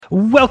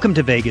Welcome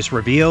to Vegas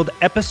Revealed,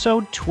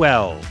 episode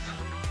 12.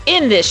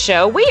 In this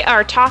show, we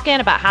are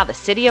talking about how the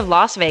city of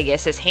Las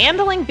Vegas is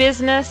handling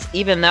business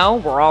even though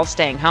we're all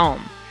staying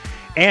home.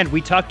 And we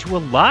talk to a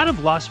lot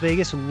of Las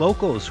Vegas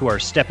locals who are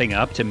stepping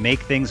up to make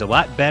things a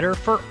lot better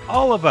for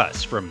all of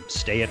us, from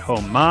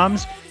stay-at-home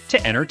moms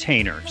to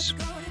entertainers.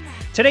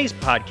 Today's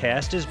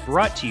podcast is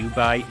brought to you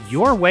by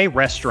Your Way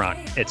Restaurant.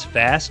 It's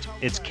fast,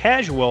 it's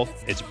casual,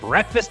 it's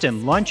breakfast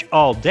and lunch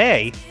all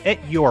day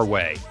at Your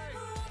Way.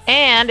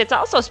 And it's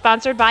also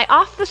sponsored by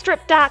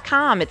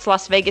OffTheStrip.com. It's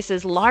Las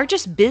Vegas's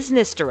largest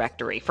business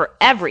directory for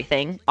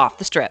everything off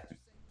the strip.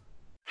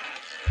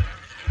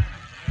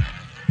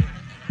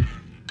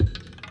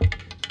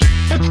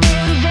 Let's go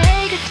to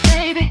Vegas,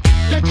 baby.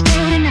 Let's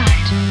go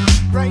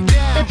tonight. Right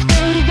now. Let's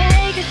go to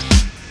Vegas.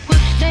 We'll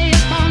stay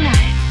up all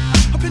night.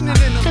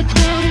 Let's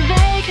go to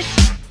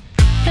Vegas.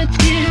 Let's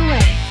get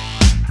away.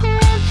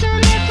 Once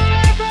and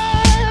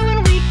forever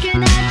when we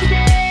can have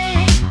today.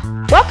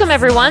 Welcome,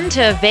 everyone,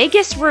 to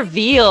Vegas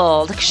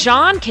Revealed.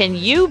 Sean, can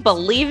you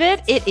believe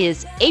it? It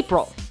is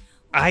April.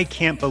 I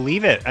can't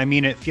believe it. I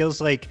mean, it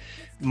feels like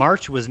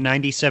March was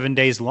 97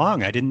 days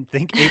long. I didn't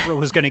think April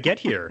was going to get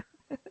here.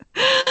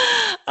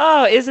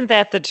 Oh, isn't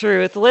that the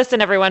truth? Listen,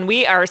 everyone,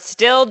 we are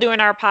still doing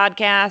our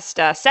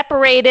podcast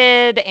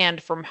separated and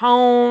from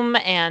home.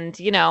 And,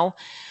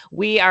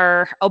 we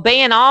are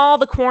obeying all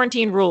the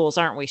quarantine rules,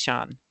 aren't we,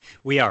 Sean?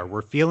 We are.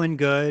 We're feeling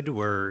good.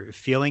 We're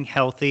feeling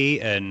healthy,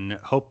 and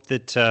hope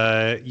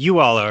that you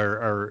all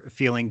are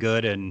feeling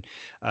good and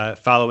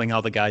following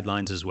all the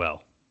guidelines as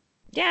well.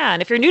 Yeah,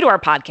 and if you're new to our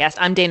podcast,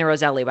 I'm Dana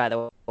Roselli, by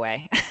the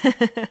way.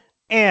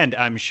 And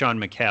I'm Sean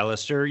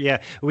McAllister.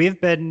 Yeah,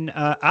 we've been,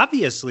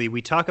 obviously,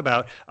 we talk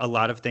about a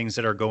lot of things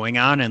that are going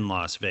on in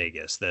Las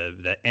Vegas,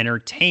 the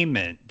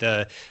entertainment,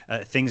 the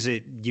things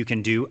that you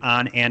can do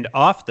on and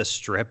off the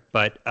strip.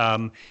 But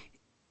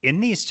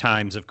in these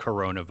times of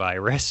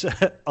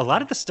coronavirus, a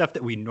lot of the stuff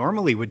that we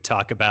normally would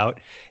talk about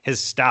has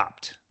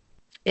stopped.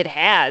 It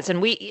has.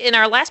 And in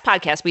our last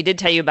podcast, we did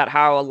tell you about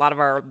how a lot of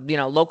our,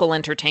 local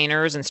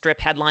entertainers and strip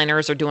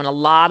headliners are doing a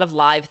lot of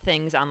live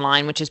things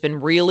online, which has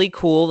been really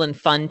cool and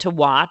fun to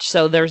watch.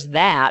 So there's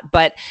that.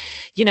 But,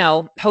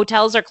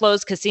 hotels are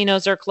closed,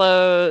 casinos are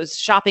closed,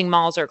 shopping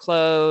malls are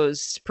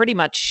closed, pretty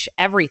much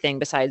everything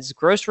besides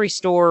grocery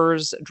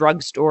stores,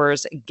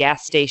 drugstores,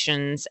 gas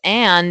stations,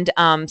 and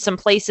some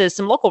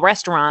local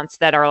restaurants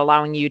that are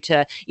allowing you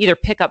to either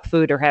pick up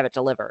food or have it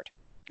delivered.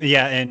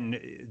 Yeah.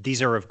 And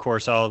these are, of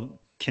course, all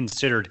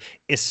considered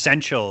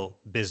essential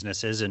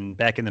businesses. And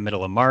back in the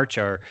middle of March,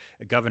 our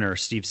governor,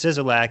 Steve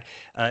Sisolak,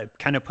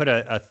 kind of put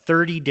a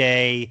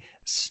 30-day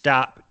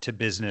stop to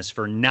business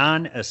for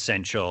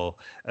non-essential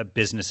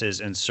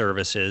businesses and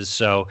services.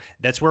 So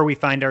that's where we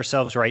find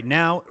ourselves right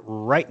now,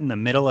 right in the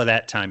middle of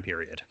that time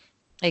period.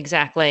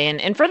 Exactly.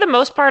 And for the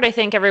most part, I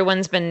think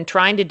everyone's been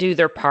trying to do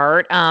their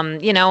part,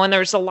 and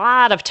there's a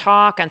lot of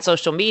talk on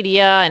social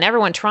media and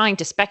everyone trying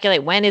to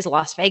speculate, when is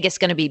Las Vegas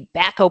going to be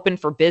back open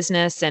for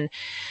business? And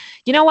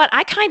you know what?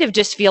 I kind of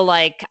just feel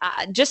like,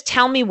 just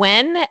tell me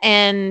when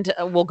and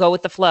we'll go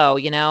with the flow.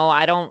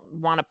 I don't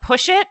want to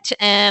push it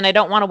and I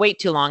don't want to wait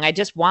too long. I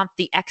just want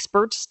the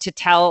experts to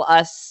tell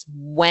us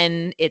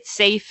when it's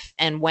safe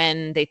and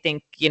when they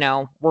think,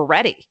 we're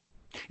ready.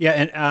 Yeah.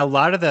 And a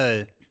lot of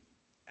the,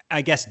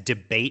 I guess,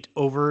 debate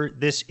over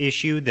this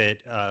issue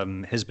that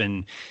has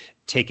been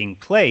taking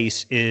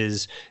place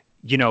is,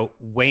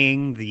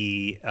 weighing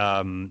the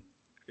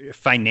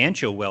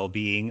financial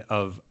well-being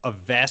of a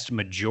vast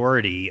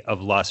majority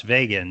of Las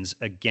Vegans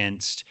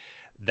against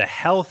the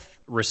health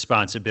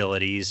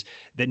responsibilities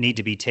that need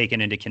to be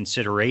taken into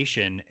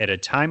consideration at a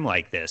time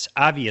like this.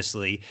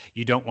 Obviously,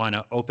 you don't want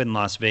to open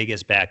Las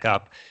Vegas back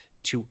up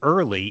too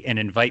early and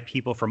invite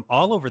people from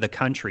all over the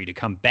country to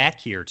come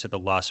back here to the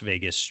Las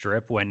Vegas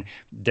Strip when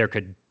there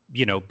could,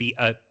 be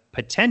a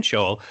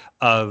potential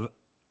of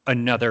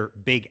another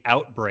big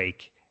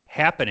outbreak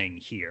happening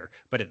here.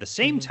 But at the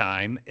same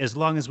time, as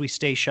long as we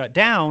stay shut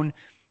down,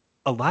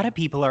 a lot of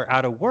people are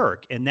out of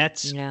work, and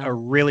that's a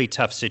really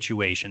tough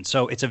situation.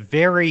 So it's a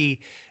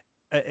very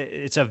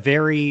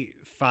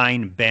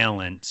fine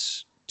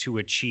balance to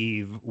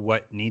achieve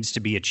what needs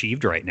to be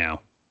achieved right now.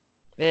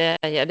 Yeah,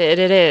 it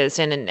is.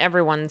 And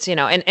everyone's,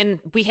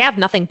 and we have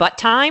nothing but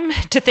time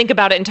to think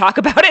about it and talk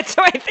about it.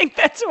 So I think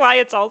that's why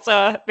it's also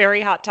a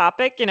very hot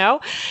topic,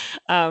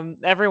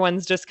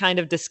 everyone's just kind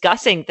of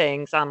discussing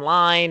things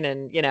online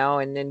and,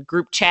 and in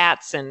group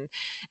chats and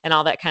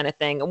all that kind of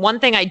thing.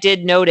 One thing I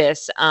did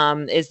notice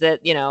is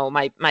that,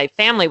 my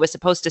family was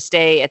supposed to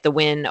stay at the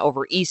Wynn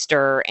over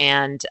Easter,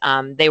 and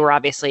they were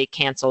obviously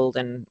canceled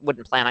and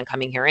wouldn't plan on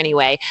coming here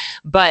anyway.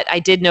 But I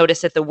did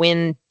notice that the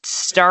Wynn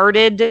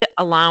started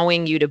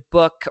allowing you to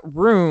book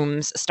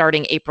rooms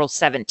starting April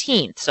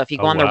 17th. So if you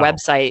go on their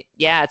website,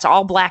 it's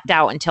all blacked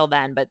out until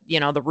then, but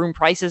the room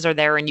prices are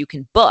there and you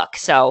can book.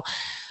 So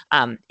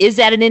is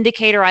that an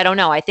indicator? I don't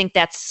know. I think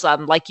that's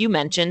like you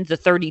mentioned, the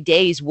 30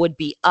 days would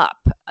be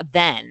up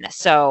then.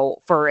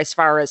 So for as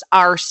far as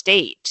our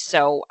state.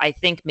 So I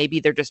think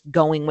maybe they're just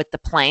going with the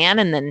plan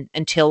and then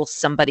until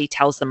somebody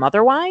tells them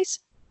otherwise.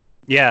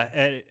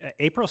 Yeah,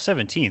 April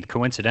 17th,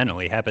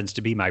 coincidentally, happens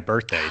to be my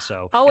birthday.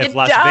 So Oh, if it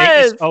Las does.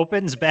 Vegas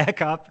opens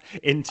back up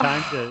in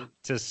time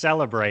to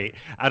celebrate,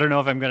 I don't know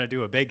if I'm going to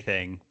do a big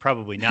thing.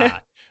 Probably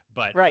not.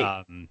 But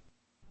Right.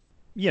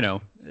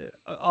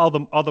 all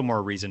the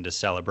more reason to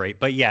celebrate.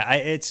 But yeah,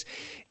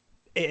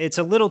 it's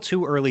a little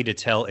too early to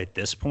tell at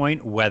this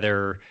point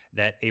whether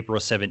that April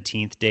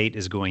 17th date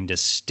is going to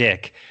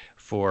stick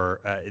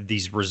for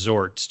these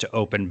resorts to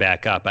open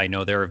back up. I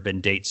know there have been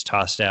dates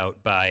tossed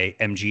out by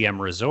MGM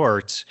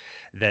Resorts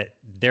that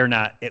they're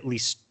not at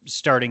least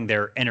starting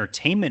their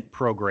entertainment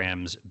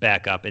programs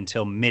back up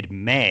until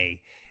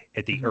mid-May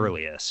at the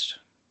earliest.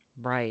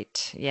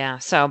 Right. Yeah.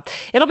 So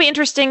it'll be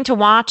interesting to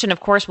watch. And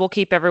of course, we'll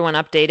keep everyone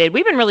updated.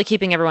 We've been really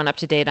keeping everyone up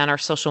to date on our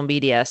social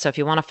media. So if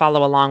you want to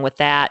follow along with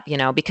that,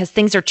 because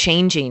things are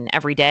changing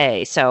every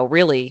day. So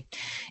really,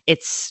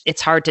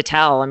 it's hard to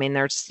tell. I mean,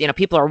 there's,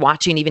 people are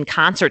watching even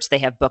concerts they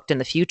have booked in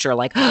the future.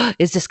 Like,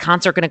 is this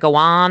concert going to go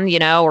on,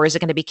 or is it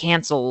going to be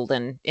canceled?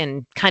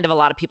 And kind of a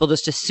lot of people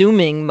just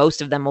assuming most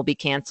of them will be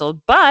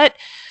canceled. But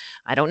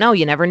I don't know.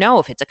 You never know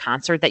if it's a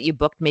concert that you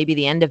booked maybe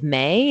the end of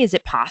May. Is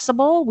it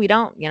possible? We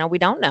don't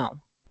know.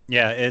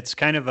 Yeah, it's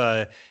kind of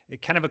a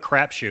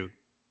crapshoot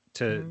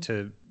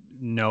to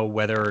know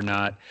whether or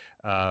not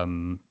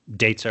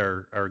dates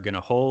are going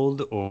to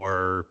hold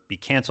or be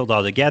canceled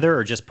altogether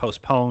or just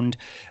postponed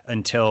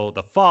until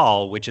the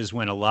fall, which is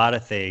when a lot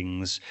of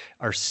things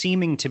are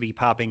seeming to be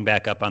popping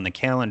back up on the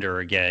calendar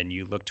again.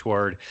 You look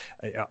toward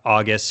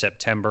August,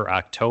 September,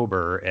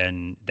 October,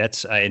 and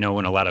that's, I know,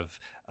 when a lot of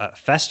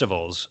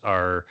festivals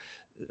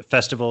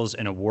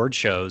and award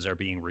shows are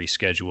being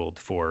rescheduled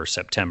for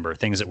September,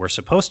 things that were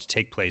supposed to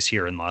take place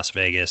here in Las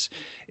Vegas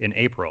in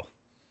April.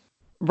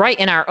 Right.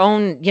 And our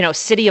own,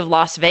 city of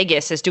Las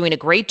Vegas is doing a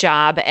great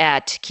job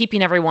at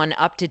keeping everyone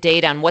up to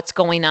date on what's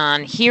going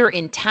on here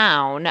in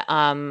town.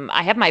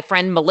 I have my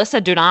friend Melissa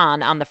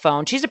Duran on the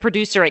phone. She's a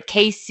producer at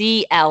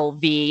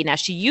KCLV. Now,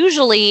 she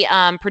usually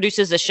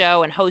produces a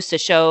show and hosts a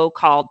show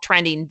called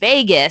Trending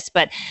Vegas,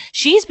 but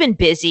she's been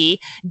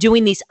busy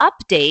doing these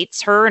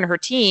updates, her and her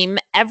team,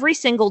 every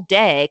single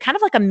day, kind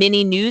of like a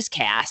mini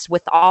newscast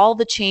with all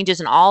the changes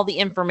and all the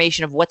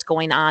information of what's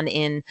going on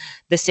in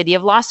the city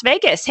of Las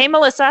Vegas. Hey,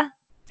 Melissa.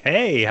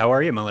 Hey, how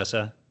are you,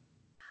 Melissa?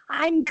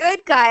 I'm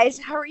good, guys.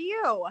 How are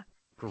you?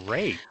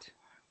 Great.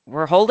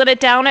 We're holding it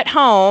down at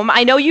home.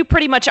 I know you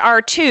pretty much are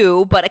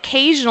too, but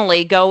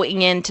occasionally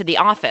going into the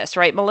office,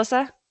 right,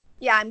 Melissa?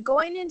 Yeah, I'm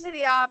going into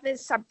the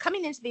office. I'm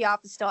coming into the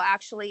office still,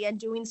 actually, and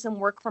doing some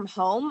work from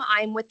home.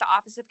 I'm with the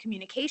Office of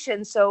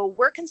Communications, so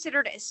we're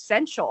considered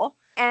essential,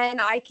 and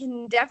I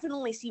can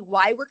definitely see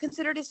why we're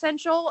considered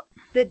essential.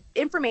 The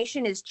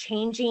information is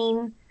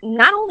changing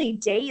not only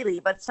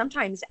daily, but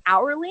sometimes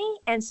hourly,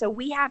 and so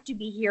we have to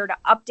be here to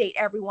update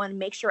everyone,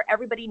 make sure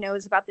everybody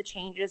knows about the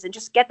changes, and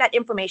just get that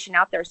information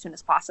out there as soon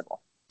as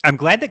possible. I'm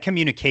glad that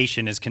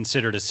communication is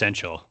considered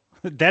essential.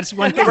 That's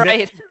one thing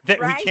that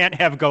Right? we can't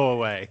have go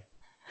away.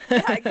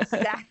 Yeah,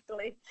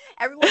 exactly.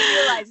 Everyone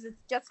realizes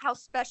just how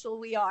special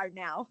we are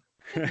now.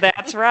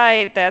 That's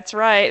right. That's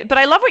right. But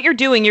I love what you're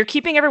doing. You're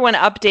keeping everyone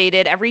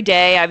updated every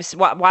day. I was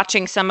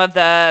watching some of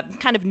the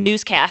kind of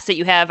newscasts that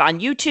you have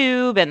on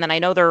YouTube, and then I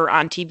know they're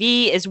on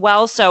TV as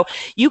well. So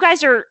you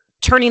guys are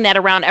turning that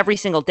around every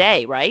single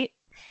day, right?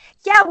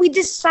 Yeah, we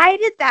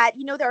decided that,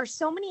 there are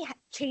so many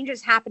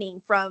changes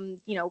happening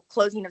from,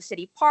 closing of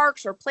city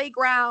parks or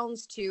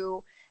playgrounds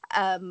to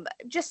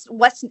just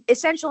what's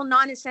essential,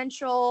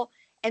 non-essential.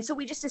 And so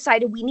we just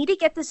decided we need to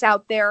get this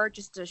out there,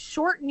 just a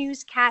short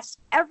newscast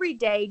every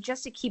day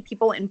just to keep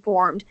people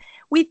informed.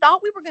 We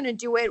thought we were going to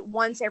do it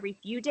once every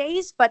few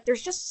days, but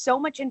there's just so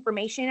much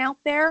information out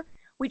there.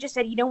 We just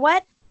said, you know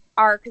what?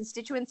 Our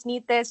constituents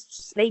need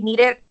this. They need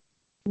it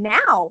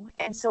now.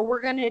 And so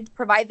we're going to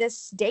provide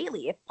this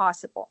daily if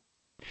possible.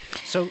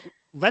 So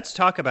let's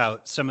talk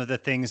about some of the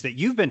things that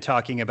you've been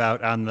talking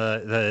about on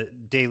the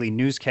daily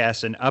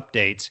newscasts and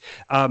updates.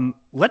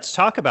 Let's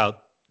talk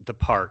about the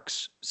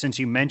parks, since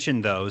you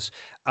mentioned those.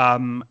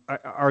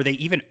 Are they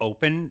even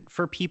open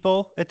for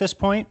people at this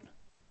point?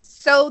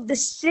 So the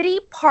city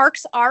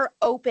parks are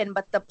open,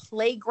 but the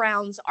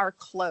playgrounds are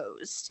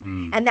closed.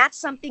 And that's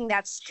something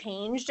that's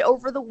changed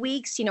over the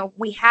weeks.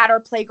 We had our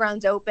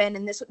playgrounds open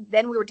and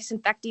then we were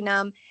disinfecting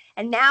them.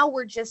 And now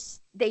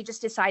they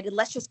just decided,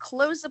 let's just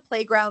close the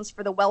playgrounds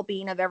for the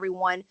well-being of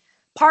everyone.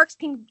 Parks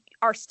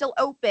are still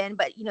open,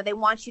 but they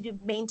want you to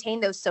maintain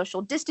those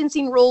social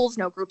distancing rules,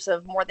 no groups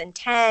of more than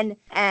 10,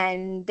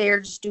 and they're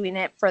just doing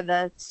it for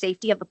the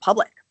safety of the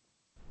public.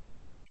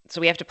 So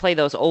we have to play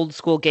those old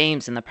school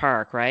games in the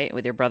park, right?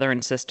 With your brother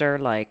and sister.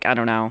 Like, I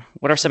don't know.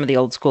 What are some of the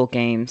old school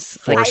games?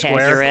 Like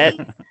Foursquare.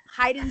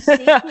 Hide and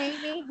seek,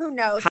 maybe? Who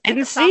knows? Hide and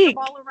Kick a soccer seek.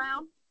 ball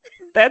around.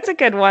 That's a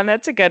good one.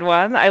 That's a good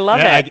one. I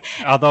love it.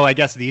 Although I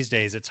guess these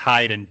days it's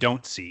hide and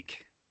don't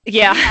seek.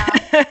 Yeah.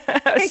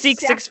 Seek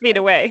 6 feet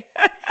away.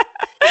 But,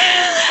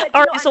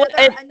 All right, so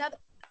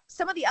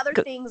some of the other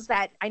things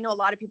that I know a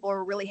lot of people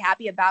are really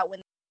happy about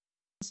when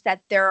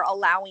that they're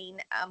allowing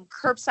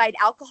curbside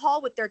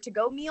alcohol with their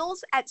to-go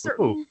meals at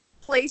certain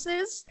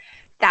places.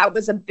 that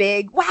was a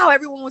big wow.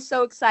 Everyone was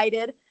so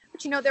excited.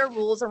 But there are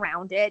rules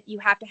around it. You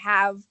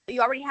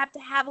already have to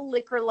have a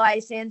liquor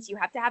license. You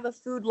have to have a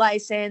food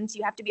license.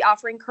 You have to be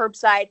offering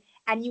curbside,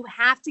 and you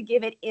have to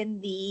give it in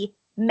the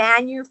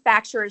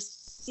manufacturer's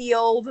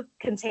sealed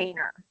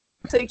container.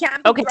 So you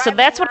can't. Okay, so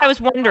that's what I was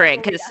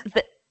wondering, because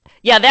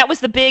that was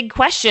the big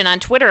question on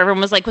Twitter.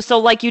 Everyone was like, well, so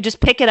like you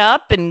just pick it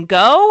up and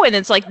go, and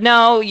it's like,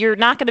 no, you're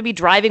not going to be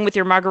driving with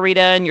your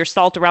margarita and your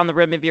salt around the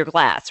rim of your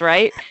glass,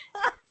 right?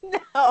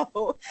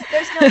 No,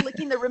 there's no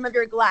licking the rim of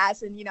your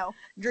glass and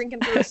drinking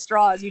through a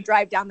straw as you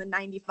drive down the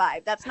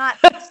 95. That's not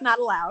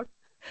allowed.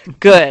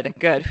 Good.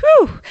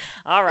 Whew.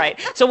 All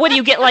right. So what do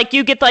you get? Like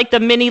you get like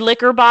the mini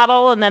liquor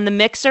bottle and then the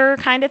mixer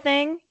kind of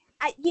thing?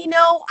 I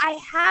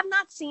have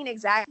not seen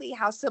exactly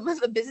how some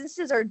of the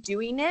businesses are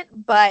doing it,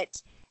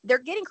 but they're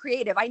getting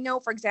creative. I know,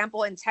 for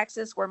example, in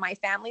Texas, where my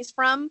family's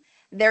from,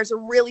 there's a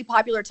really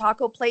popular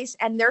taco place,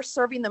 and they're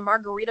serving the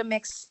margarita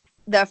mix,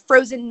 the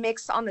frozen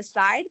mix on the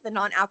side, the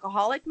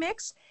non-alcoholic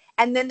mix,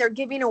 and then they're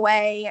giving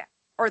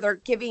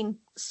giving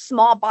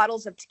small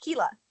bottles of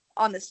tequila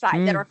on the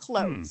side that are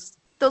closed.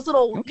 Those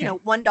little,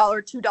 $1,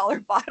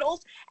 $2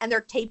 bottles, and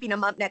they're taping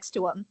them up next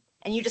to them,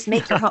 and you just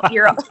make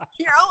your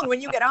own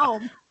when you get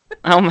home.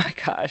 Oh my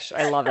gosh,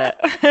 I love it.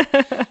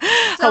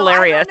 So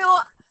Hilarious.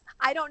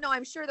 I don't know.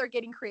 I'm sure they're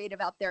getting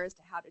creative out there as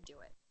to how to do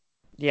it.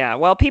 Yeah,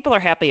 well, people are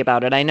happy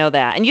about it. I know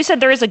that. And you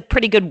said there is a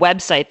pretty good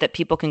website that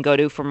people can go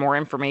to for more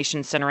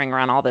information centering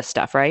around all this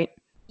stuff, right?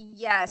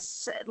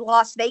 Yes,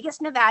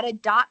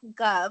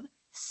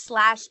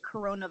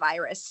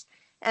 LasVegasNevada.gov/coronavirus.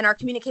 And our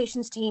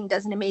communications team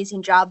does an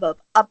amazing job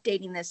of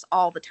updating this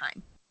all the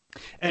time.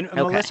 And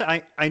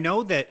Melissa, I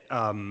know that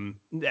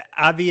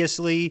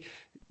obviously,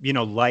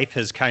 life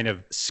has kind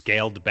of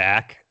scaled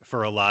back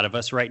for a lot of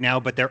us right now,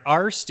 but there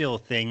are still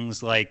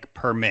things like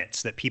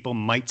permits that people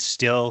might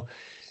still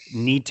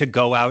need to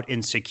go out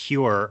and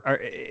secure.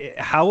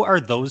 How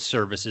are those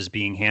services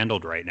being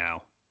handled right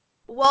now?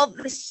 Well,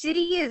 the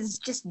city is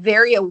just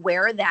very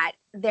aware that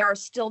there are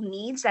still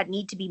needs that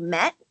need to be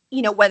met,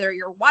 whether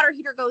your water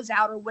heater goes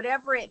out or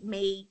whatever it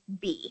may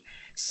be.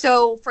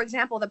 So, for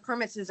example, the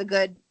permits is a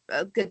good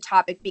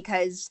topic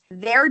because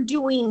they're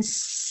doing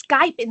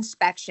Skype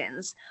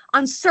inspections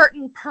on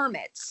certain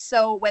permits.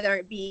 So whether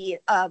it be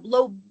a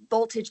low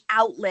voltage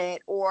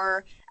outlet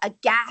or a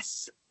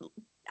gas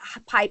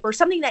pipe or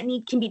something that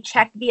can be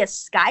checked via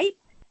Skype,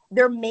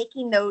 they're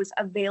making those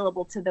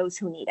available to those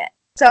who need it.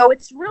 So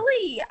it's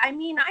really, I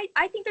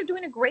think they're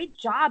doing a great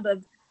job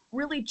of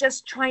really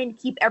just trying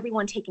to keep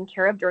everyone taken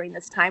care of during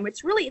this time.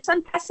 It's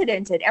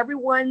unprecedented.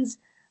 Everyone's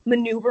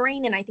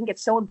maneuvering, and I think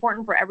it's so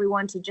important for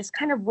everyone to just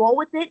kind of roll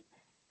with it,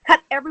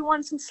 cut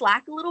everyone some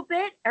slack a little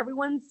bit.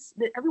 Everyone's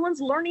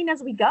learning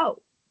as we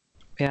go.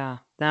 Yeah,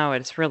 no,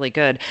 it's really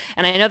good.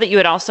 And I know that you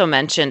had also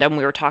mentioned, and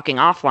we were talking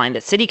offline,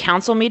 that city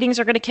council meetings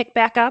are going to kick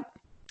back up.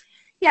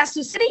 Yeah,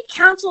 so city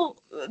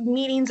council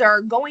meetings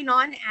are going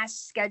on as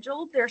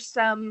scheduled. There's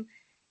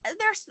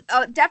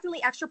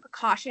definitely extra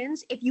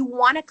precautions. If you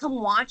want to come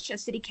watch a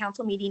city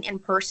council meeting in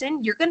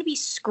person, you're going to be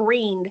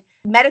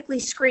medically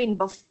screened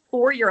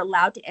before you're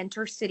allowed to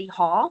enter City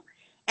Hall.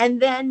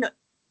 And then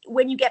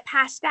when you get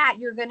past that,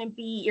 you're going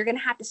to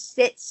have to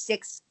sit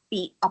 6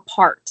 feet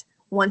apart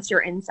once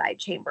you're inside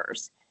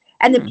chambers.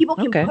 And then people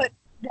can put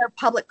their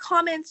public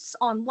comments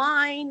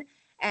online,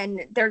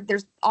 and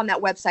there's on that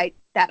website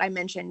that I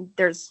mentioned,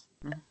 there's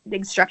the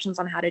instructions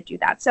on how to do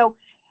that. So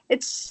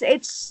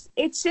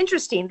it's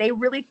interesting. They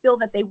really feel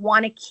that they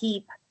want to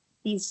keep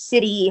these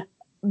city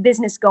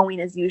business going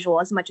as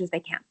usual as much as they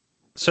can.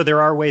 So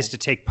there are ways to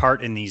take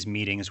part in these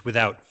meetings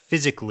without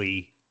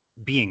physically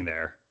being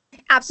there.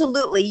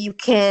 Absolutely. You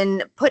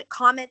can put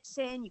comments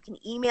in, you can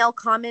email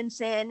comments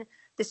in.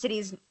 The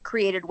city's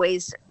created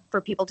ways for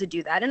people to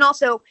do that. And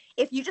also,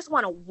 if you just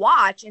want to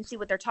watch and see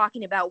what they're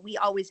talking about, we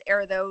always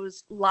air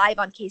those live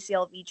on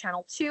KCLV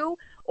Channel 2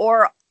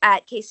 or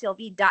at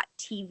kclv.tv/live.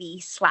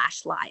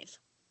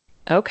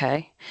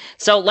 Okay.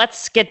 So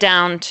let's get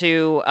down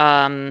to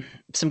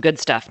some good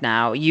stuff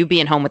now. You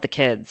being home with the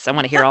kids. I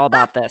want to hear all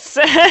about this.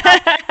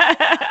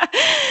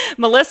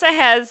 Melissa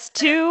has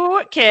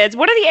 2 kids.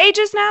 What are the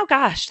ages now?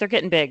 Gosh, they're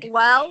getting big.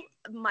 Well,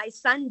 my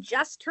son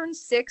just turned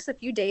 6 a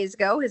few days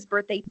ago. His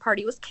birthday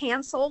party was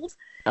canceled.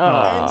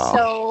 Oh. And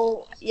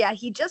so, yeah,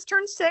 he just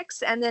turned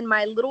 6. And then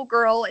my little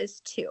girl is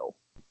 2.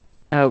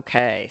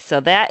 Okay. So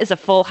that is a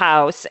full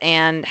house.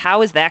 And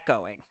how is that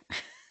going?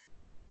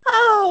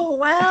 Oh,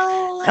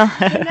 well,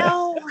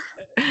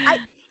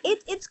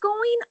 it's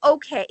going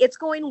okay. It's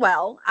going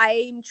well.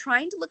 I'm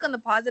trying to look on the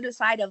positive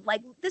side of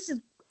this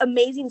is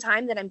amazing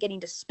time that I'm getting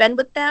to spend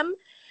with them.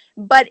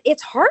 But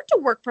it's hard to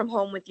work from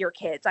home with your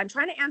kids. I'm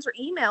trying to answer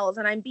emails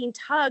and I'm being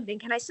tugged. And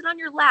can I sit on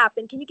your lap?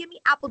 And can you give me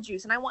apple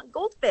juice? And I want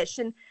goldfish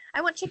and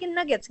I want chicken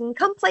nuggets and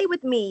come play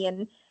with me.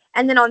 And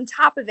then on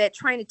top of it,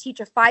 trying to teach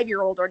a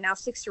 5-year-old or now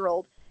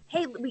 6-year-old,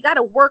 hey, we got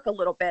to work a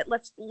little bit.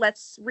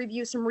 Let's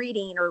review some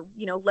reading or,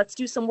 let's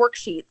do some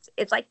worksheets.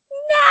 It's like,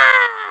 no.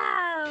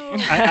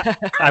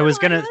 I was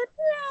going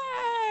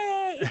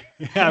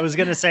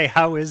to say,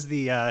 how is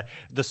the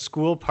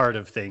school part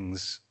of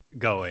things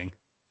going?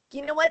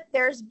 You know what?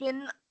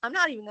 I'm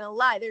not even going to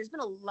lie, there's been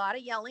a lot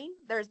of yelling.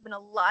 There's been a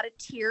lot of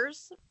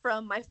tears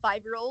from my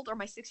 5-year-old or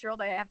my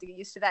 6-year-old. I have to get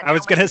used to that. I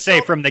was going to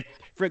say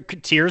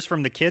tears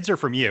from the kids or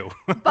from you?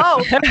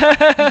 Both.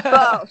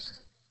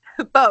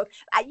 Both.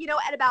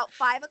 At about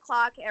 5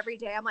 o'clock every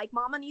day, I'm like,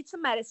 Mama needs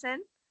some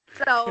medicine.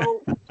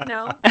 So,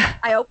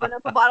 I open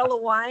up a bottle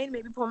of wine,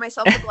 maybe pour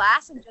myself a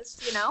glass and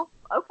just,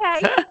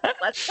 okay,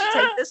 let's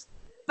take this.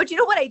 But you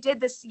know what? I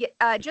did this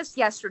just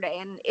yesterday,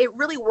 and it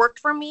really worked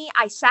for me.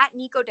 I sat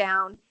Nico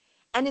down,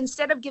 and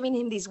instead of giving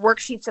him these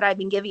worksheets that I've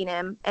been giving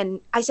him, and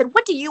I said,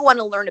 what do you want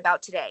to learn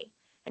about today?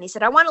 And he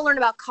said, I want to learn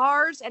about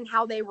cars and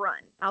how they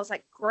run. I was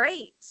like,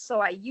 great.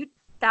 So I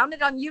found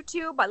it on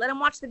YouTube. I let him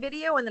watch the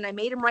video, and then I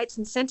made him write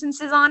some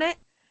sentences on it.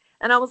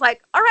 And I was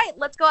like, all right,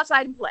 let's go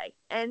outside and play.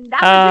 And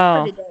that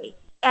was it for the day.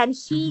 And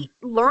he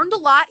learned a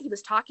lot. He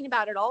was talking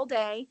about it all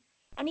day.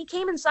 And he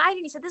came inside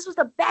and he said, this was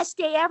the best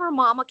day ever,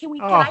 Mama. Can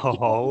I pick what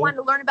you want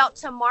to learn about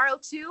tomorrow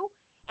too?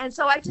 And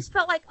so I just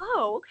felt like,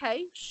 oh,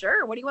 okay,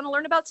 sure. What do you want to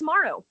learn about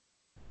tomorrow?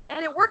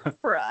 And it worked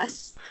for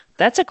us.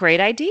 That's a great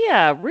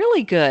idea.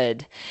 Really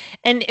good.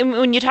 And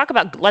when you talk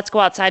about let's go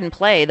outside and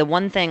play, the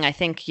one thing I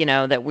think,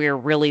 that we're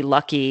really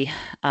lucky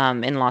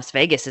in Las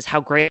Vegas is how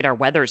great our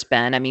weather's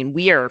been. I mean,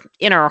 we are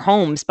in our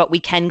homes, but we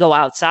can go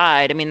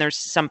outside. I mean, there's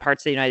some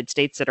parts of the United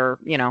States that are,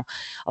 a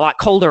lot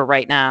colder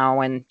right now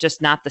and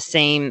just not the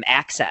same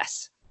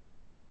access.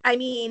 I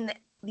mean,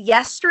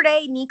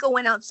 yesterday, Nico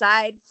went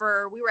outside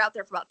we were out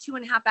there for about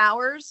 2.5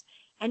 hours,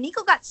 and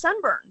Nico got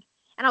sunburned.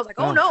 And I was like,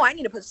 oh no, I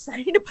need to put some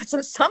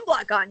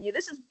sunblock on you.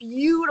 This is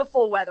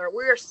beautiful weather.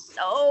 We're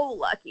so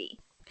lucky.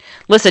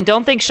 Listen,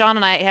 don't think Sean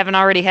and I haven't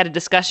already had a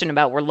discussion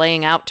about we're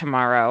laying out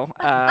tomorrow.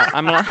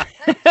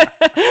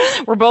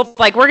 We're both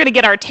like, we're going to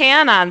get our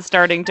tan on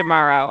starting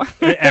tomorrow.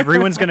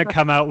 Everyone's going to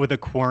come out with a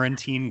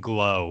quarantine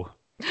glow.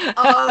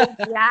 Oh,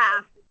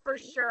 yeah, for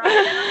sure. I'm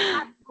going to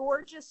have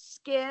gorgeous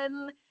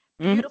skin,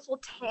 beautiful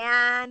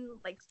tan.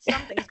 Like,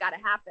 something's got to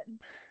happen.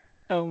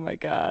 Oh my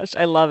gosh,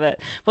 I love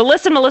it. Well,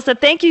 listen, Melissa,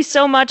 thank you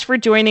so much for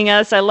joining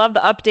us. I love the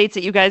updates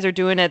that you guys are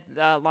doing at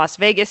Las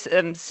Vegas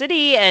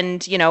City,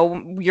 and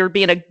you're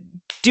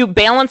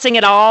balancing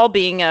it all,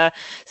 being a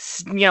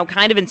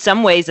kind of in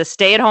some ways a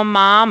stay-at-home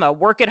mom, a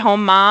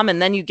work-at-home mom, and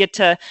then you get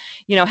to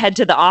head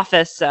to the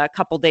office a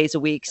couple days a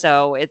week.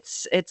 So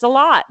it's a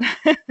lot.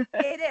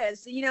 It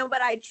is,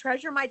 but I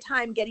treasure my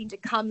time getting to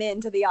come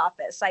into the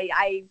office.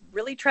 I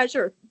really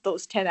treasure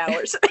those 10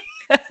 hours.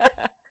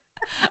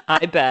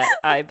 I bet.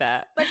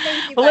 But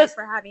thank you guys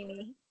for having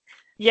me.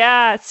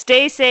 Yeah,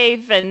 stay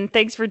safe, and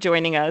thanks for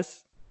joining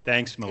us.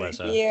 Thanks,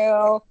 Melissa. Thank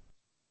you.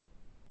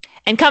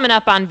 And coming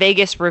up on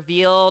Vegas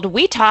Revealed,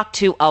 we talk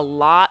to a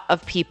lot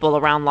of people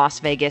around Las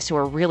Vegas who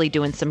are really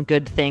doing some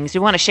good things. We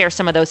want to share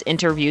some of those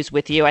interviews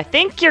with you. I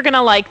think you're going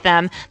to like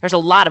them. There's a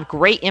lot of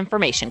great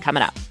information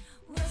coming up.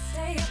 We'll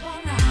stay up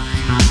all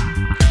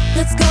night.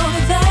 Let's go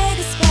to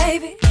Vegas,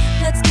 baby.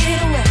 Let's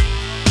get away.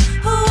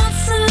 Who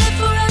wants to live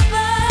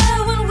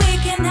forever when we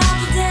can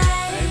have the day?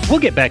 We'll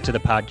get back to the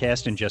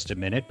podcast in just a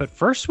minute, but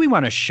first we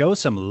want to show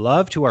some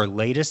love to our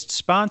latest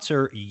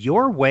sponsor,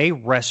 Your Way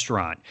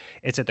Restaurant.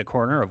 It's at the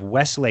corner of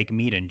Westlake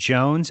Mead and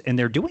Jones, and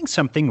they're doing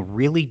something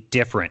really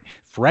different.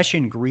 Fresh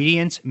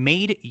ingredients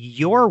made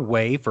your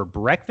way for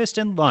breakfast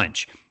and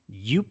lunch.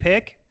 You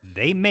pick,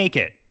 they make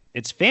it.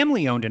 It's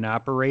family owned and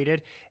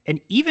operated, and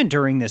even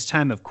during this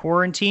time of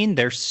quarantine,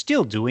 they're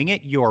still doing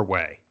it your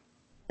way.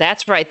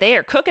 That's right. They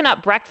are cooking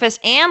up breakfast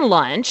and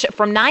lunch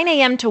from 9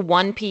 a.m. to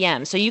 1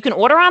 p.m. So you can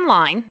order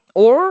online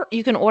or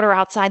you can order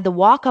outside the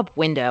walk-up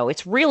window.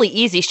 It's really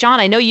easy. Sean,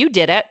 I know you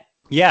did it.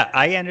 Yeah,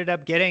 I ended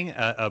up getting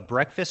a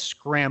breakfast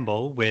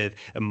scramble with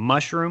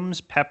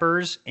mushrooms,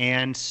 peppers,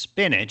 and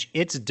spinach.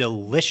 It's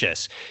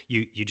delicious.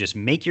 You just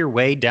make your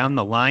way down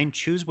the line,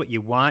 choose what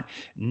you want.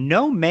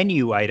 No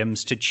menu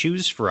items to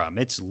choose from.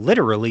 It's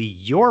literally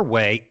your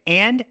way,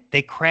 and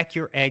they crack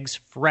your eggs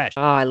fresh.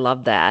 Oh, I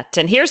love that.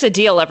 And here's a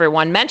deal,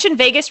 everyone. Mention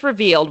Vegas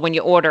Revealed when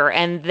you order,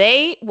 and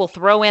they will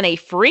throw in a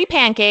free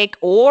pancake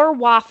or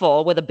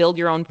waffle with a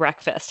build-your-own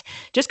breakfast.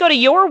 Just go to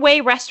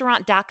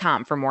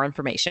yourwayrestaurant.com for more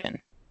information.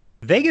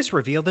 Vegas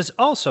Revealed is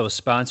also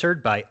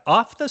sponsored by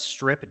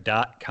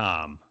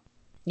offthestrip.com.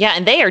 Yeah,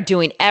 and they are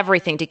doing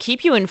everything to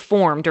keep you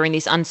informed during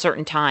these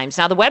uncertain times.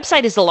 Now, the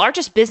website is the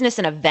largest business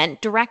and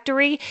event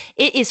directory.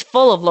 It is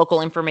full of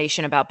local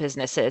information about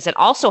businesses. It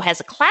also has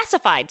a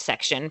classified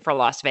section for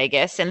Las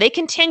Vegas, and they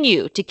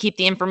continue to keep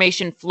the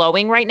information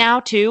flowing right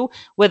now, too,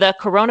 with a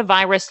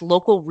coronavirus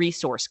local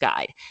resource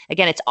guide.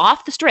 Again, it's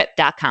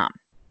offthestrip.com.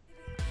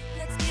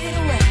 Let's get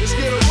away.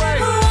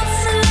 Who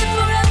wants to live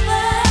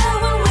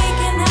forever when we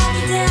can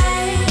have the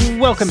day?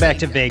 Welcome back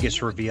to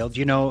Vegas Revealed.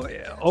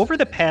 Over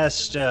the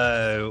past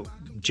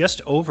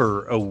just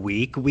over a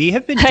week, we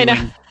have been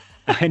doing...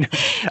 I know.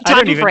 I don't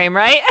Time even. frame,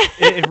 right?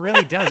 It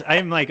really does.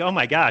 I'm like, oh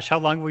my gosh, how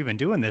long have we been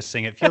doing this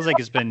thing? It feels like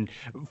it's been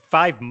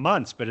 5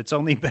 months, but it's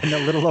only been a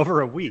little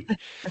over a week.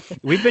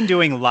 We've been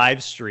doing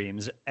live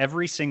streams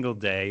every single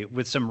day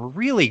with some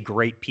really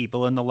great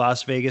people in the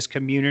Las Vegas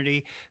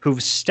community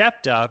who've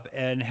stepped up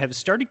and have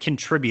started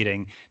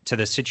contributing to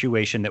the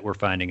situation that we're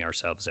finding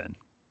ourselves in.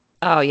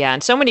 Oh, yeah.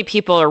 And so many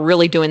people are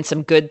really doing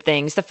some good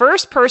things. The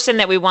first person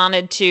that we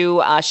wanted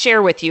to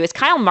share with you is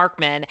Kyle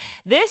Markman.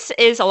 This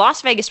is a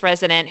Las Vegas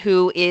resident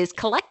who is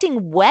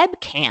collecting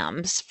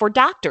webcams for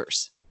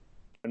doctors.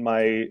 And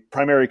my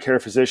primary care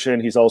physician,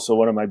 he's also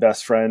one of my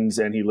best friends,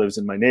 and he lives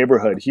in my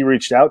neighborhood. He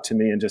reached out to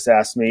me and just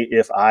asked me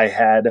if I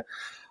had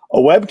a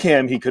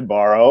webcam he could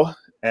borrow,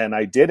 and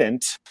I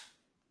didn't.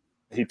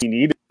 He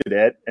needed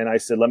it, and I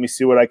said, let me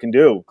see what I can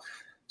do.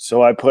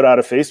 So I put out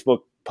a Facebook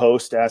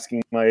post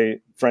asking my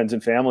friends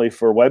and family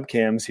for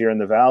webcams here in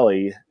the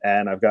Valley,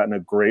 and I've gotten a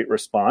great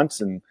response.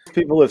 And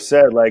people have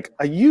said, like,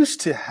 I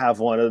used to have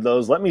one of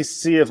those. Let me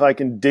see if I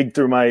can dig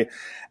through my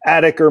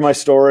attic or my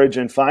storage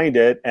and find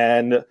it.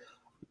 And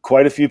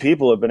quite a few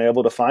people have been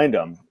able to find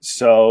them.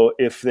 So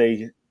if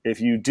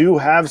you do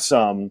have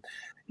some,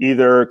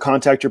 either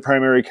contact your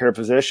primary care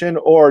physician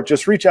or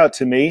just reach out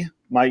to me.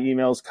 My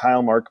email is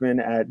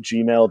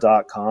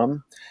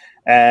kylemarkman@gmail.com.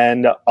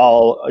 And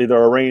I'll either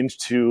arrange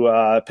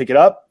to pick it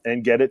up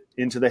and get it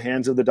into the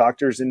hands of the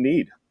doctors in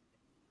need.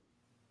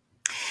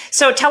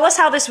 So tell us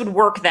how this would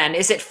work then.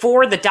 Is it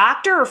for the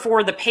doctor or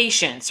for the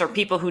patients or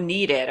people who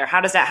need it? Or how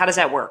does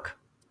that work?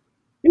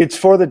 It's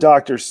for the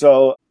doctor.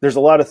 So there's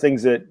a lot of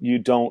things that you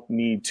don't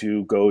need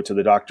to go to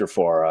the doctor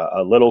for.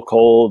 A little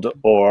cold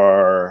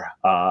or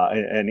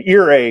an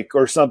earache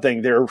or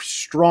something. They're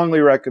strongly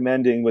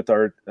recommending with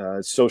our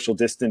social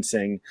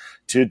distancing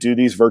to do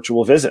these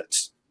virtual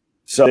visits.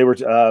 So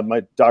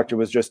my doctor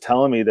was just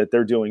telling me that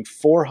they're doing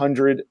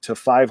 400 to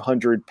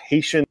 500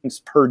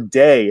 patients per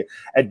day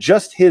at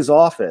just his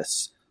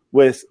office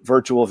with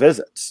virtual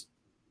visits.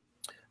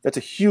 That's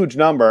a huge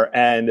number.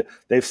 And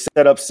they've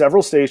set up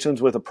several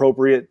stations with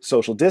appropriate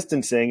social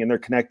distancing, and they're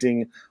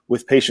connecting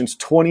with patients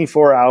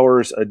 24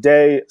 hours a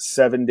day,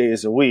 7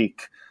 days a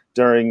week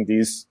during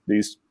these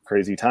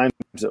crazy times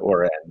that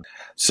we're in.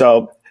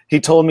 So he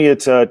told me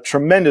it's a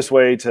tremendous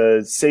way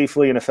to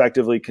safely and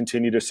effectively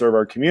continue to serve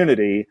our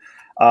community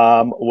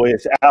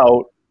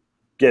without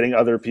getting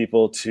other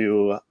people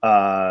to,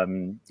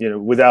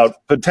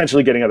 without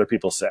potentially getting other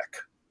people sick.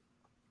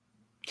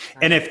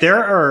 And if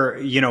there are,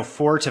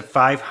 400 to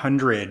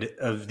 500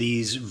 of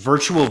these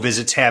virtual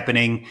visits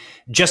happening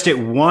just at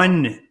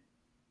one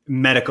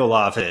medical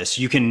office,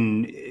 you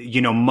can,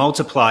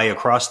 multiply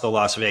across the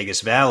Las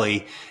Vegas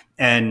Valley.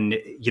 And,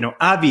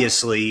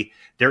 obviously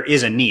there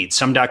is a need.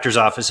 Some doctors'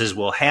 offices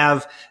will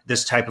have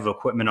this type of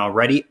equipment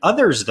already.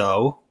 Others,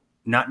 though,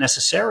 not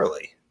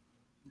necessarily.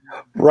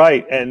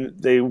 Right. And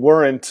they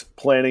weren't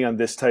planning on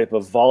this type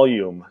of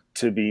volume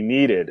to be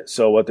needed.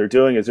 So what they're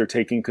doing is they're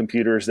taking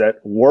computers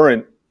that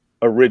weren't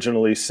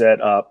originally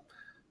set up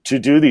to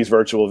do these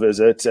virtual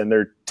visits, and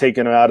they're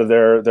taking them out of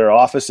their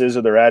offices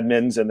or their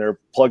admins, and they're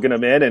plugging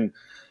them in and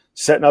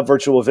setting up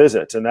virtual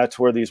visits. And that's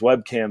where these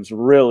webcams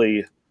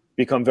really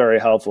become very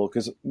helpful,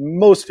 because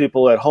most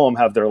people at home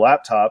have their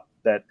laptop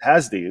that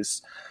has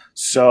these.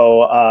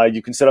 So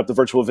you can set up the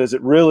virtual visit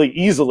really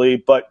easily,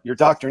 but your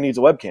doctor needs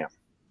a webcam.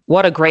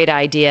 What a great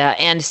idea.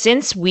 And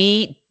since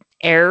we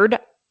aired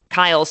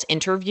Kyle's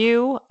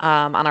interview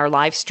on our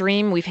live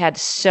stream, we've had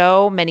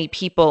so many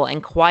people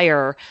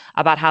inquire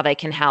about how they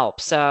can help.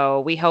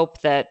 So we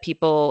hope that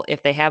people,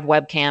 if they have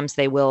webcams,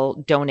 they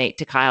will donate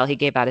to Kyle. He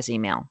gave out his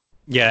email.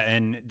 Yeah,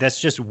 and that's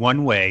just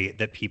one way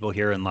that people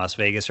here in Las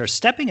Vegas are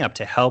stepping up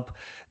to help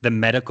the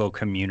medical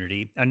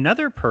community.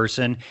 Another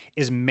person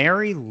is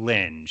Mary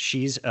Lynn.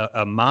 She's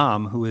a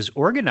mom who is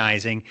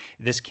organizing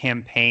this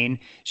campaign.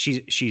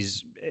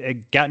 She's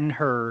gotten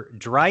her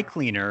dry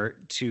cleaner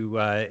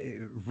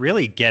to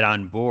really get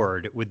on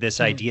board with this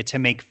idea to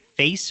make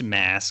face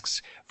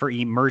masks for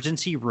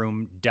emergency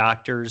room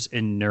doctors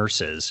and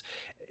nurses.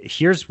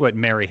 Here's what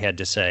Mary had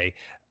to say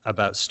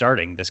about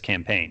starting this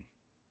campaign.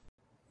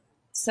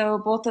 So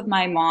both of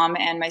my mom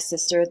and my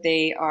sister,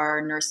 they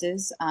are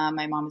nurses.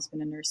 My mom has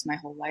been a nurse my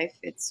whole life.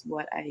 It's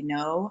what I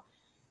know.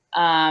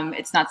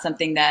 It's not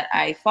something that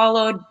I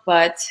followed,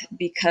 but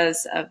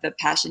because of the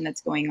passion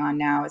that's going on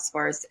now, as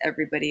far as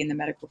everybody in the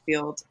medical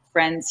field,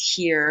 friends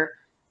here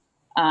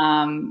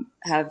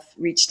have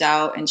reached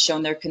out and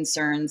shown their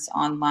concerns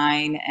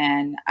online.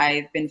 And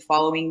I've been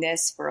following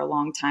this for a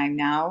long time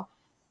now.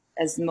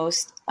 As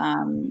most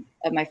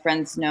of my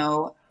friends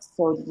know,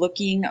 so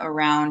looking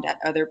around at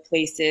other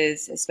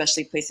places,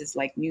 especially places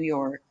like New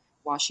York,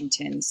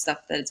 Washington, stuff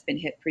that's been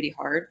hit pretty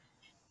hard,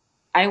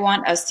 I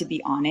want us to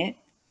be on it.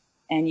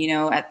 And,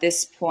 at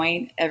this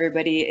point,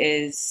 everybody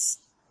is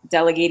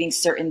delegating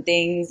certain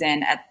things.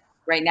 And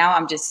right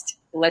now,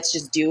 let's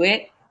just do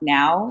it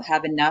now,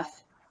 have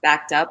enough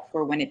backed up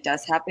for when it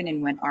does happen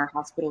and when our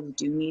hospitals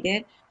do need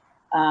it.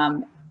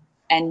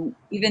 And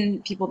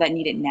even people that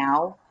need it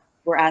now,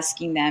 we're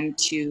asking them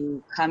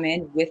to come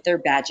in with their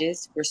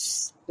badges.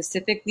 We're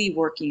specifically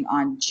working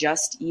on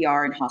just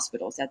ER and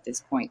hospitals at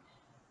this point.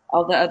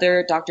 All the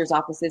other doctors'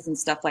 offices and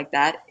stuff like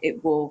that,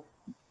 it will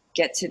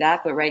get to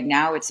that. But right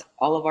now, it's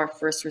all of our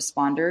first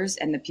responders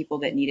and the people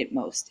that need it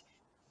most.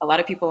 A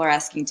lot of people are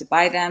asking to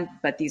buy them,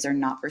 but these are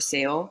not for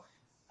sale.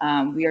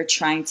 We are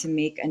trying to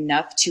make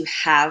enough to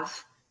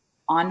have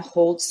on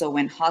hold. So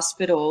when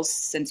hospitals,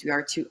 since we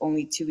are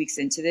only 2 weeks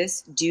into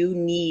this, do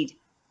need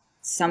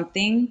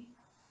something,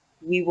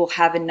 we will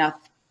have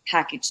enough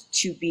package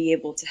to be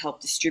able to help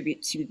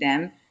distribute to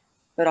them,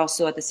 but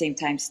also at the same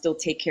time still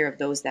take care of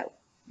those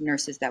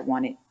nurses that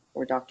want it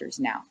or doctors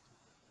now.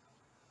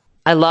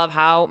 I love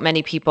how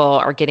many people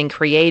are getting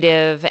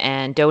creative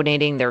and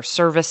donating their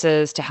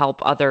services to help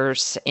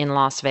others in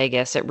Las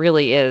Vegas. It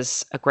really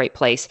is a great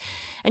place.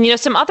 And,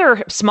 some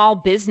other small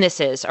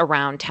businesses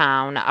around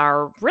town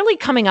are really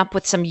coming up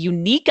with some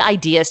unique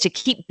ideas to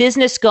keep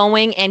business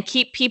going and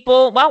keep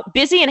people,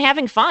 busy and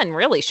having fun,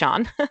 really,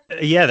 Sean.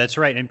 Yeah, that's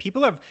right. And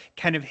people have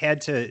kind of had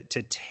to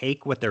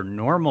take what their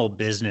normal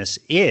business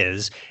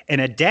is and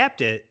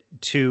adapt it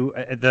to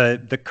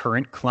the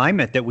current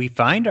climate that we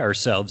find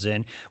ourselves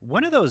in.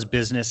 One of those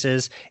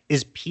businesses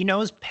is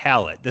Pinot's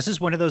Palette. This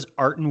is one of those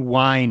art and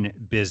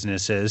wine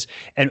businesses.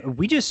 And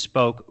we just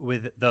spoke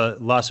with the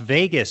Las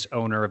Vegas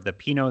owner of the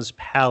Pinot's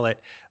Palette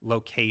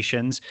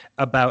locations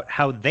about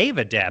how they've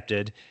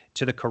adapted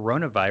to the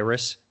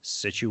coronavirus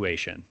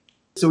situation.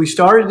 So we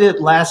started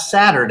it last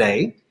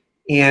Saturday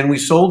and we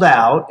sold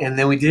out, and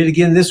then we did it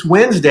again this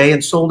Wednesday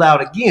and sold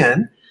out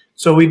again.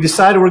 So we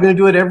decided we're going to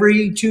do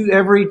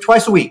it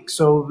twice a week.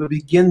 So we'll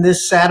begin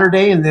this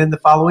Saturday and then the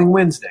following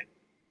Wednesday.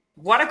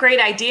 What a great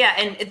idea.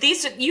 And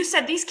you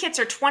said these kits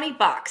are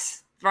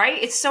 $20,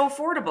 right? It's so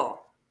affordable.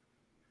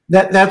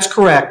 That's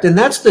correct. And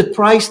that's the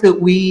price that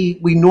we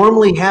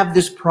normally have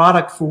this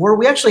product for.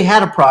 We actually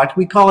had a product.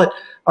 We call it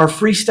our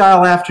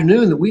Freestyle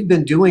Afternoon that we've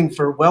been doing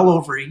for well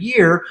over a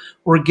year,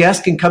 where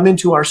guests can come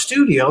into our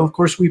studio. Of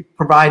course, we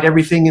provide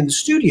everything in the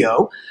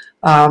studio.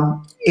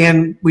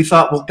 And we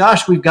thought, well,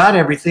 gosh, we've got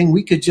everything.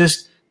 We could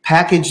just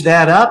package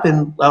that up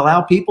and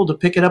allow people to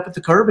pick it up at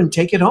the curb and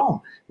take it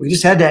home. We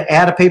just had to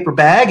add a paper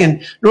bag.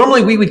 And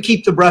normally we would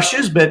keep the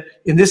brushes, but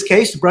in this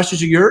case, the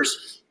brushes are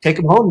yours. Take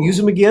them home, use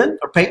them again,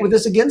 or paint with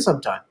us again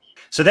sometime.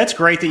 So that's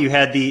great that you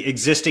had the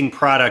existing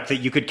product that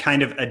you could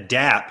kind of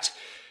adapt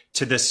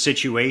to this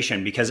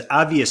situation, because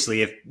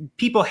obviously if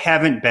people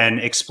haven't been,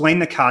 explain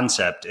the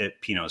concept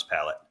at Pinot's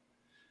Palette.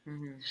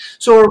 Mm-hmm.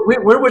 So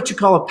we're what you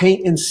call a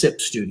paint and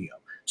sip studio.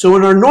 So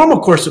in our normal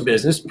course of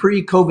business,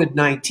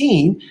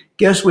 pre-COVID-19,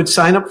 guests would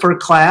sign up for a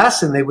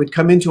class and they would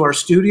come into our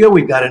studio.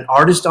 We've got an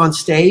artist on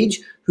stage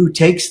who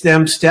takes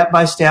them step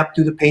by step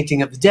through the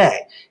painting of the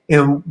day.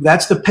 And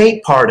that's the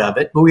paint part of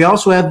it. But we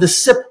also have the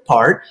sip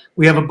part.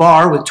 We have a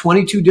bar with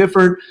 22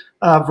 different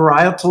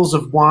varietals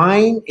of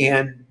wine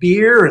and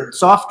beer and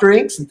soft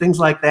drinks and things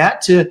like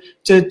that to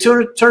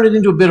turn it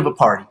into a bit of a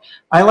party.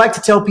 I like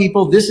to tell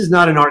people this is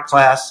not an art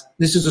class.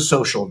 This is a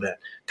social event.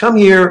 Come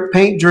here,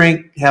 paint,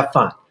 drink, have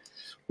fun.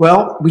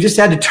 Well, we just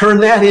had to turn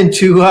that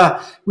into,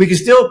 we can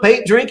still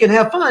paint, drink, and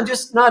have fun,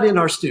 just not in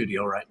our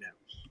studio right now.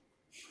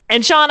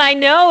 And Sean, I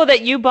know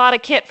that you bought a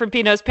kit from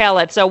Pinot's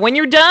Palette. So when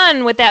you're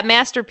done with that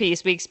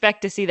masterpiece, we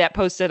expect to see that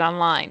posted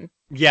online.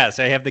 Yes,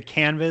 I have the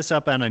canvas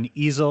up on an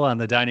easel on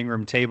the dining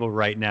room table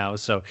right now.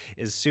 So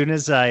as soon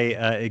as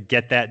I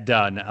get that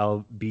done,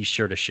 I'll be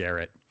sure to share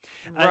it.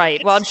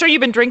 Right. Well, I'm sure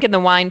you've been drinking the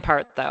wine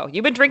part, though.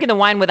 You've been drinking the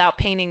wine without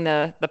painting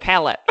the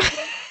palette.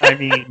 I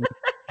mean,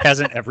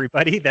 hasn't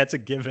everybody? That's a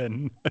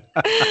given.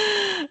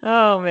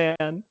 Oh,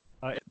 man.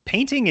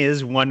 Painting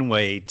is one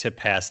way to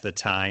pass the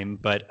time,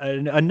 but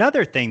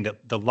another thing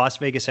that the Las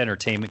Vegas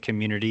entertainment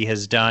community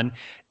has done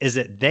is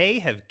that they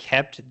have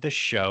kept the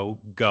show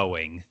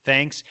going,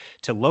 thanks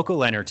to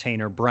local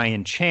entertainer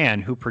Brian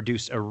Chan, who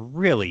produced a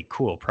really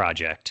cool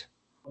project.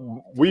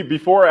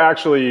 Before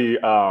actually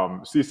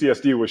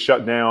CCSD was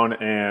shut down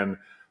and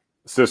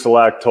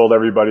Sisolak told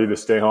everybody to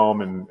stay home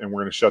and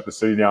we're going to shut the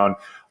city down,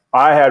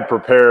 I had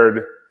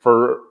prepared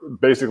for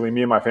basically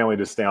me and my family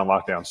to stay on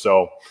lockdown.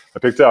 So I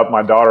picked up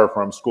my daughter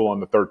from school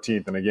on the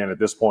 13th. And again, at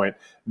this point,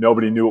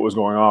 nobody knew what was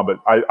going on, but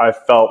I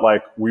felt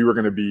like we were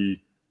going to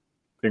be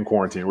in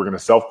quarantine. We're going to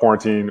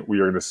self-quarantine. We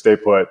are going to stay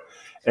put.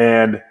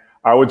 And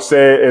I would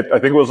say, I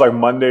think it was like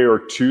Monday or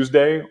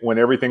Tuesday when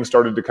everything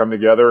started to come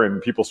together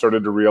and people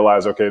started to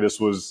realize, okay, this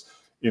was,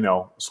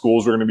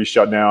 schools were going to be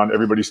shut down.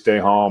 Everybody stay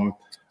home.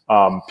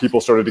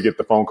 People started to get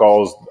the phone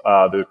calls.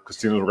 The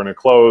casinos were going to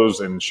close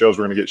and shows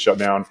were going to get shut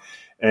down.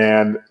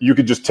 And you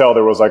could just tell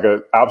there was like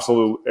an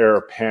absolute air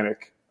of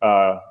panic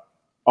on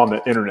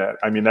the internet.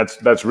 I mean,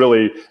 that's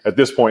really, at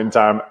this point in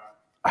time,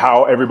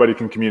 how everybody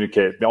can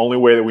communicate. The only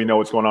way that we know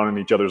what's going on in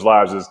each other's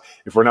lives is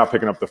if we're not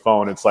picking up the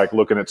phone, it's like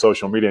looking at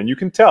social media. And you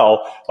can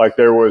tell like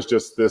there was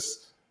just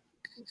this,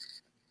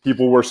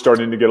 people were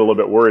starting to get a little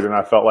bit worried. And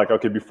I felt like,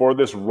 okay, before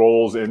this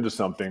rolls into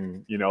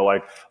something,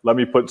 like let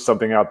me put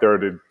something out there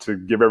to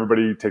give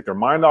everybody, take their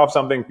mind off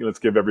something. Let's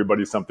give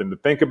everybody something to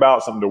think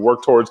about, something to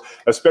work towards,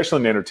 especially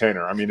an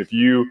entertainer. I mean, if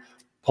you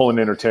pull an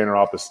entertainer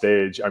off the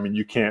stage, I mean,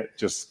 you can't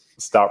just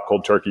stop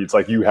cold turkey. It's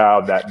like you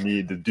have that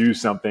need to do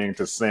something,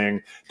 to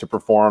sing, to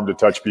perform, to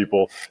touch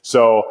people.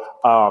 So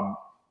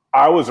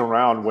I was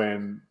around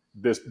when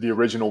the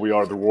original We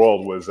Are the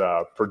World was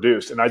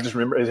produced. And I just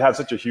remember it had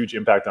such a huge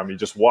impact on me.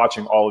 Just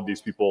watching all of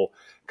these people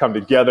come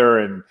together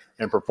and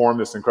perform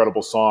this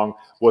incredible song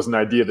was an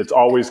idea that's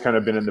always kind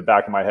of been in the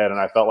back of my head. And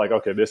I felt like,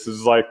 okay, this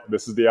is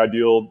the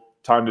ideal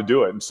time to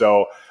do it. And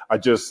so I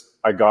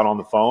got on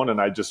the phone and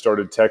I just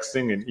started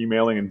texting and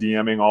emailing and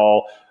DMing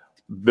all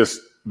this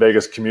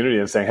Vegas community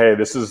and saying, hey,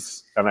 this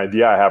is an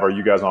idea I have. Are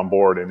you guys on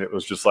board? And it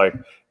was just like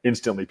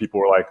instantly people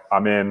were like,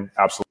 I'm in,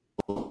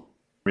 absolutely.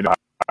 We know how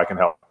I can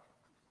help.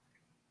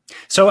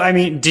 So, I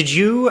mean, did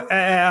you,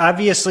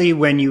 obviously,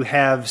 when you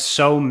have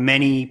so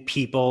many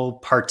people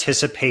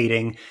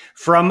participating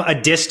from a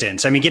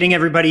distance, I mean, getting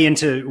everybody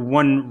into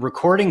one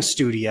recording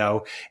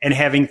studio and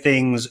having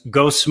things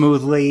go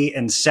smoothly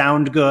and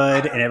sound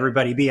good and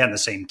everybody be on the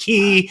same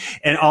key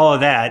and all of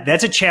that,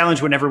 that's a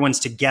challenge when everyone's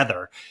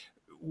together.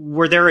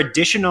 Were there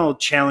additional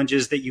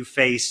challenges that you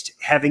faced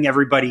having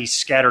everybody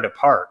scattered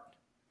apart?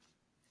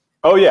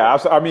 Oh, yeah.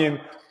 I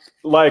mean,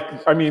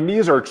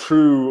 these are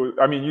true.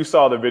 I mean, you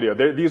saw the video.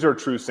 These are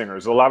true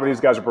singers. A lot of these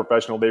guys are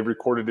professional. They've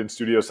recorded in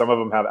studio. Some of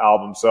them have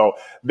albums. So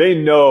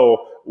they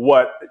know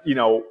what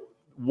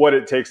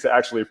it takes to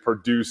actually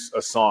produce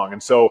a song.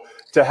 And so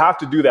to have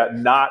to do that,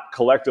 not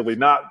collectively,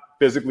 not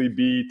physically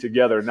be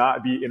together,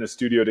 not be in a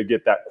studio to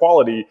get that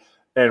quality,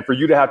 and for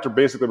you to have to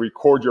basically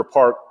record your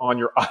part on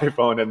your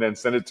iPhone and then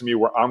send it to me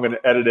where I'm going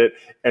to edit it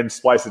and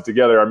splice it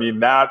together. I mean,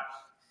 that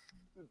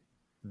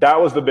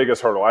was the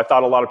biggest hurdle. I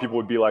thought a lot of people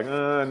would be like,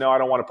 no, I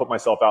don't want to put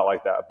myself out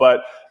like that.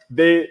 But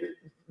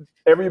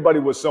everybody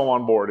was so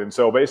on board. And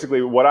so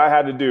basically what I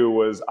had to do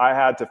was I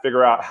had to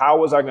figure out how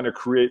was I going to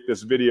create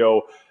this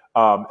video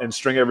and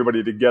string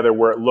everybody together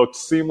where it looked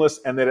seamless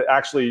and that it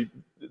actually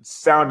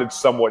sounded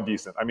somewhat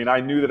decent. I mean,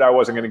 I knew that I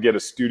wasn't going to get a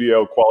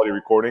studio quality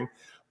recording,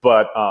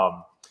 but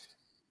I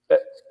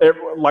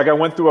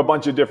went through a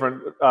bunch of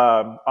different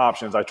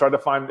options. I tried to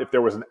find if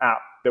there was an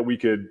app that we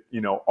could,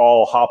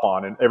 all hop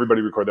on and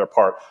everybody record their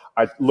part.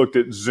 I looked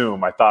at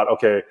Zoom. I thought,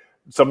 okay,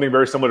 something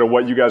very similar to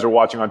what you guys are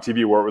watching on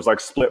TV where it was like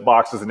split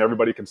boxes and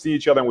everybody can see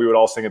each other and we would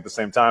all sing at the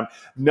same time.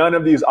 None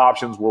of these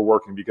options were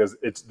working because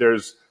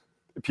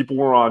people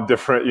were on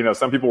different,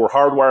 some people were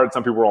hardwired,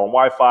 some people were on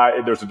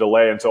Wi-Fi, there's a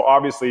delay. And so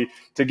obviously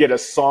to get a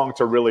song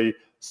to really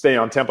stay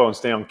on tempo and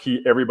stay on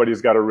key,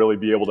 everybody's got to really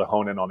be able to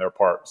hone in on their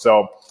part.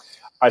 So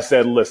I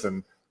said,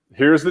 listen,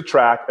 here's the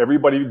track.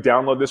 Everybody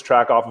download this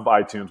track off of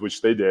iTunes,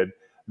 which they did.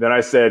 Then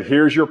I said,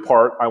 here's your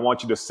part. I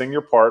want you to sing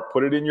your part,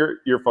 put it in your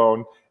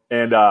earphone.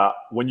 And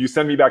when you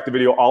send me back the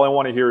video, all I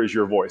want to hear is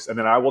your voice. And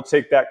then I will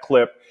take that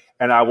clip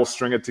and I will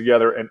string it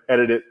together and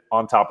edit it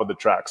on top of the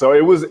track. So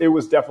it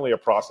was definitely a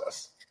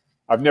process.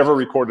 I've never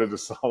recorded a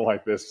song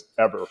like this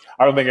ever.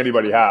 I don't think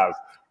anybody has.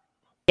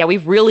 Yeah,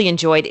 we've really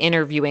enjoyed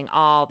interviewing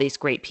all these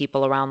great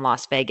people around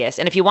Las Vegas.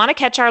 And if you want to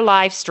catch our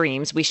live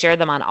streams, we share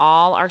them on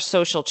all our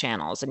social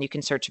channels. And you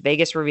can search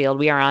Vegas Revealed.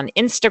 We are on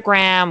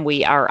Instagram.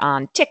 We are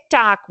on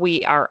TikTok.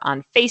 We are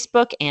on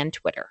Facebook and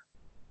Twitter.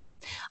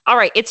 All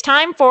right, it's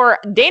time for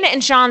Dana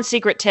and Sean's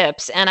secret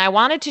tips. And I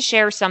wanted to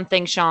share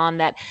something, Sean,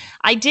 that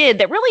I did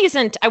that really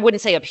isn't, I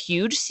wouldn't say a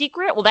huge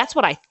secret. Well, that's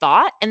what I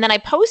thought. And then I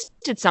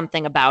posted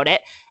something about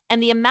it.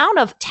 And the amount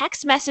of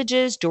text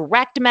messages,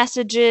 direct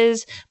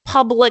messages,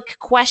 public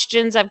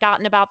questions I've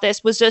gotten about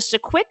this was just a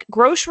quick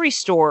grocery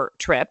store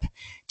trip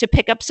to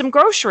pick up some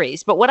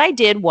groceries. But what I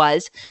did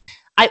was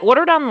I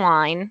ordered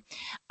online.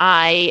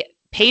 I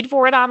paid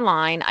for it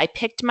online. I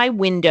picked my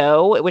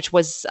window, which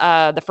was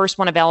the first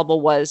one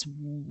available was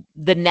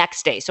the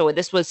next day. So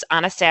this was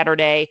on a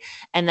Saturday.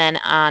 And then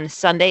on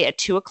Sunday at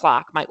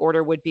 2:00, my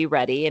order would be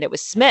ready. And it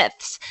was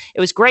Smith's. It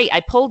was great. I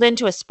pulled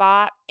into a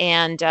spot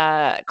and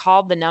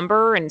called the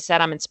number and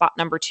said I'm in spot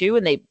number 2.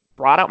 And they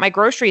brought out my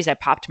groceries. I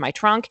popped my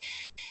trunk.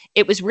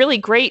 It was really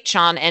great,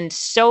 Sean, and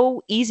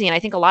so easy. And I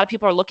think a lot of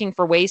people are looking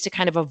for ways to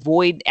kind of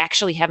avoid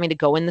actually having to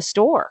go in the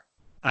store.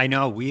 I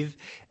know. We've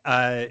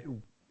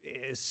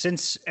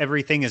since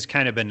everything has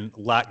kind of been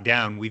locked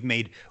down, we've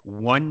made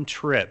one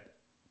trip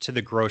to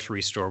the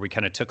grocery store. We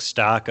kind of took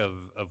stock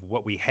of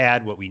what we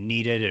had, what we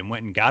needed, and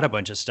went and got a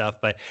bunch of stuff.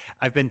 But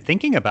I've been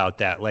thinking about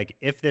that. Like,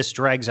 if this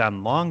drags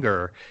on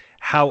longer,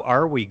 how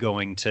are we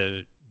going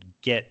to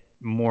get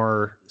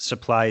more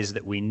supplies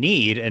that we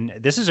need? And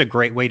this is a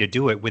great way to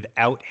do it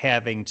without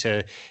having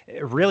to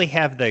really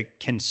have the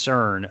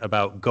concern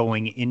about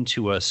going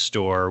into a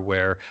store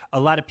where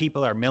a lot of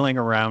people are milling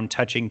around,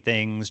 touching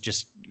things,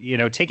 just,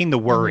 taking the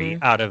worry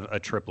out of a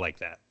trip like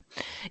that.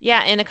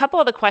 Yeah, and a couple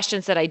of the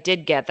questions that I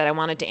did get that I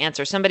wanted to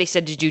answer. Somebody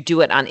said, did you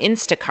do it on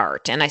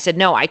Instacart? And I said,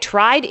 no, I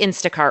tried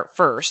Instacart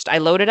first. I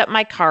loaded up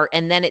my cart,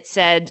 and then it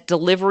said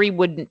delivery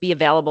wouldn't be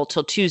available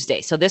till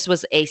Tuesday. So this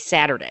was a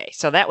Saturday.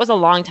 So that was a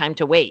long time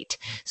to wait.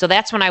 So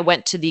that's when I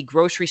went to the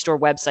grocery store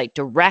website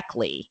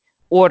directly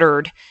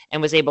ordered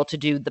and was able to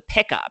do the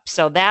pickup.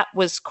 So that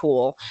was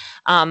cool.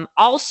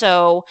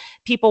 Also,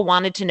 people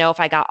wanted to know if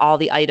I got all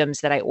the items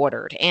that I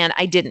ordered, and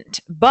I didn't,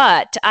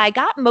 but I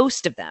got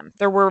most of them.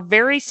 There were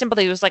very simple.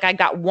 It was like I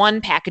got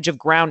one package of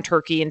ground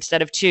turkey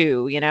instead of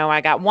two. I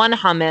got one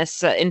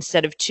hummus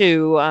instead of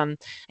two. I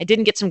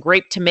didn't get some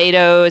grape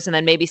tomatoes and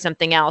then maybe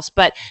something else,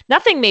 but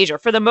nothing major.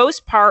 For the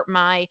most part,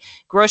 my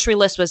grocery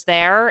list was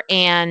there,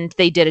 and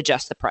they did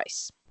adjust the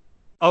price.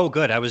 Oh,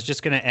 good. I was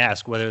just going to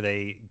ask whether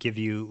they give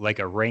you like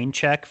a rain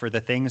check for the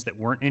things that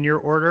weren't in your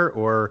order,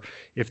 or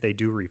if they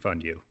do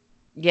refund you.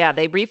 Yeah,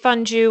 they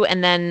refund you.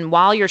 And then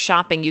while you're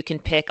shopping, you can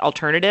pick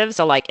alternatives.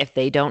 So like if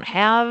they don't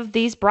have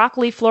these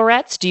broccoli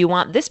florets, do you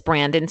want this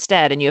brand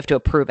instead? And you have to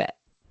approve it.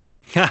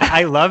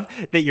 I love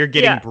that you're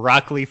getting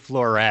broccoli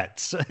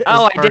florets.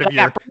 Oh, I did. I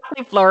got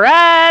broccoli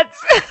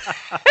florets.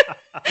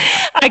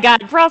 I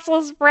got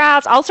Brussels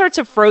sprouts, all sorts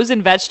of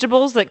frozen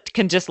vegetables that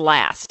can just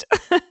last.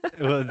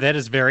 Well, that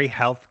is very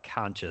health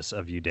conscious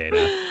of you,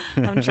 Dana.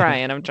 I'm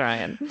trying.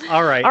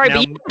 All right.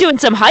 But you're doing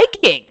some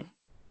hiking.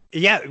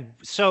 Yeah.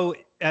 So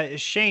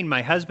Shane,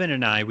 my husband,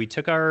 and I, we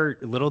took our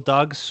little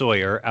dog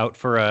Sawyer out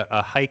for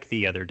a hike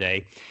the other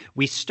day.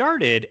 We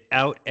started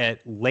out at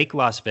Lake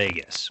Las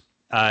Vegas,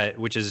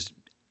 which is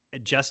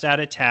just out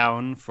of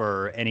town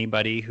for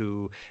anybody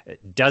who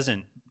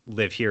doesn't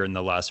live here in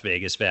the Las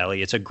Vegas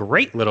Valley. It's a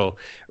great little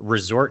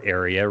resort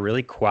area,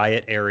 really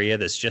quiet area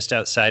that's just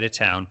outside of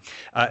town.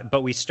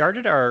 But we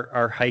started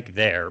our hike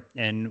there,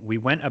 and we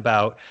went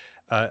about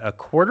a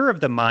quarter of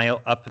the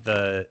mile up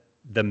the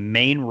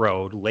main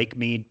road, Lake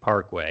Mead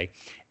Parkway,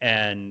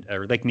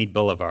 or Lake Mead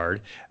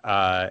Boulevard,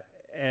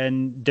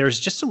 and there's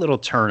just a little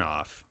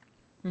turnoff.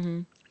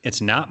 Mm-hmm. It's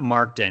not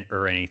marked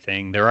or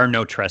anything. There are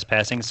no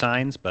trespassing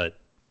signs, but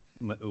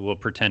we'll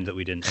pretend that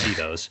we didn't see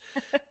those.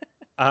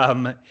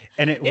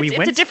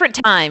 It's a different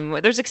time.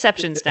 There's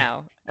exceptions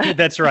now.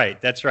 That's right.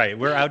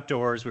 We're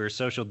outdoors. We're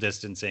social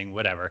distancing,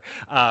 whatever.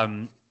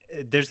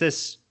 There's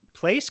this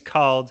place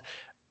called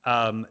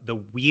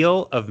the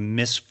Wheel of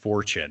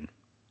Misfortune,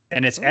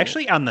 and it's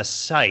actually on the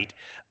site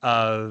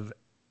of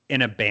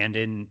an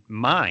abandoned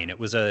mine. It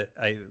was a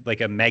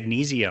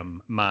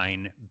magnesium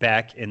mine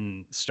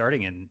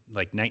starting in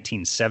like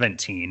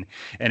 1917,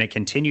 and it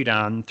continued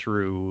on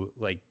through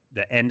like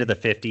the end of the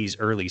 50s,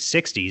 early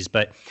 60s.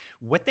 But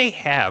what they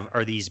have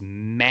are these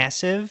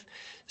massive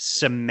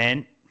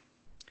cement,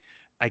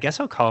 I guess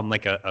I'll call them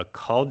like a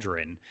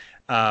cauldron.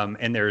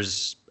 And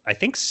there's, I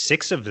think,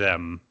 6 of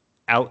them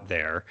out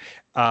there.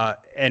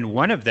 And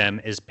one of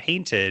them is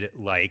painted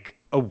like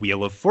a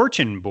Wheel of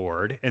Fortune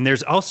board. And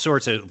there's all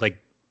sorts of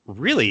like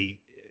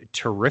really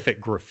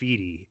terrific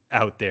graffiti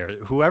out there.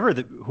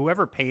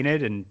 Whoever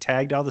painted and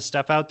tagged all the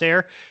stuff out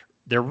there,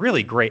 they're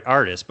really great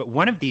artists. But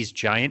one of these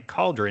giant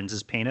cauldrons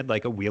is painted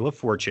like a Wheel of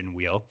Fortune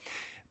wheel.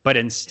 But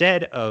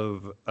instead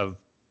of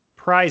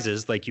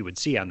prizes like you would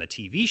see on the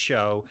TV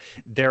show,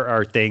 there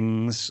are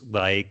things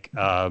like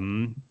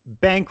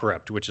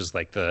Bankrupt, which is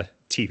like the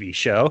TV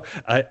show.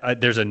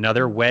 There's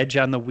another wedge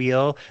on the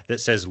wheel that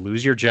says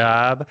lose your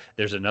job.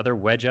 There's another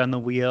wedge on the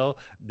wheel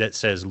that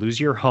says lose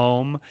your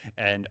home.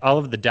 And all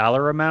of the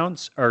dollar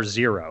amounts are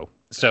 0.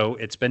 So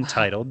it's been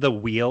titled the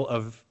Wheel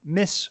of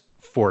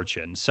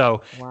Misfortune.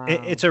 So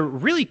it's a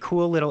really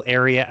cool little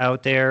area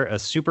out there, a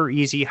super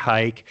easy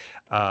hike.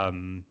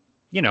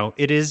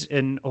 It is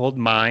an old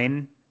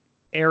mine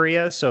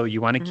area, so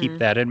you want to keep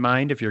that in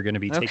mind if you're going to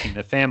be taking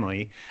the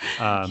family.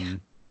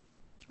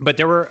 But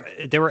there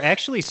were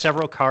actually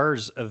several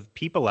cars of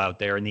people out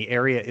there, and the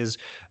area is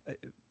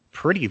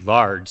pretty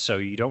large, so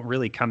you don't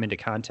really come into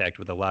contact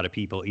with a lot of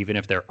people, even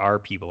if there are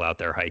people out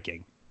there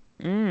hiking.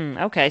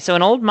 Okay, so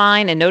an old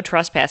mine and no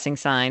trespassing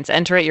signs.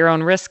 Enter at your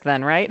own risk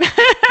then, right?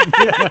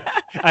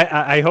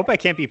 I hope I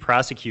can't be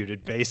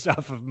prosecuted based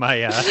off of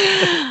my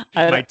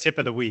my tip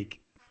of the week.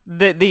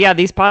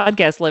 These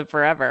podcasts live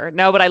forever.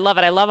 No, but I love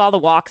it. I love all the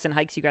walks and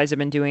hikes you guys have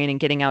been doing and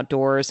getting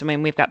outdoors. I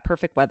mean, we've got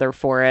perfect weather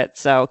for it.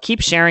 So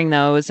keep sharing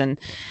those. And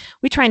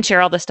we try and share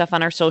all this stuff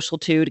on our social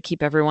too, to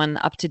keep everyone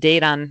up to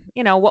date on,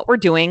 what we're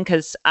doing.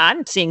 Cause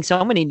I'm seeing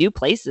so many new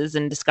places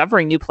and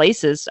discovering new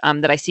places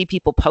that I see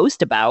people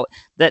post about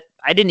that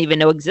I didn't even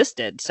know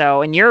existed.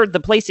 So, and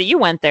the place that you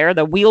went there,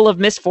 the Wheel of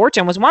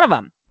Misfortune was one of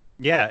them.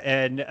 Yeah,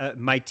 and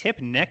my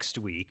tip next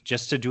week,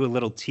 just to do a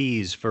little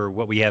tease for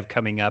what we have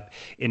coming up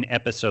in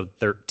episode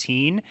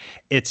 13,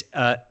 it's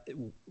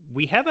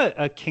we have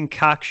a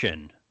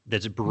concoction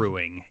that's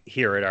brewing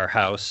here at our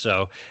house,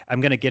 so I'm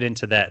going to get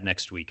into that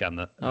next week on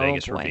the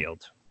Vegas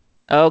Revealed.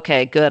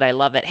 Okay, good. I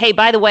love it. Hey,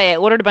 by the way, I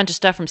ordered a bunch of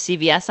stuff from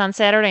CVS on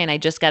Saturday, and I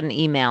just got an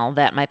email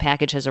that my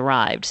package has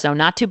arrived, so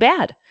not too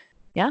bad.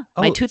 Yeah,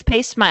 my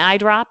toothpaste, my eye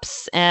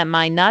drops, and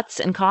my nuts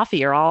and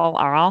coffee are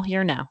all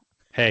here now.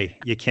 Hey,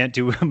 you can't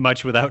do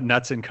much without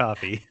nuts and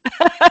coffee.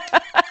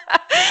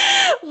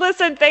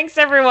 Listen, thanks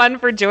everyone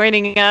for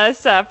joining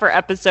us for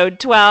episode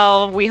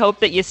 12. We hope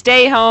that you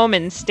stay home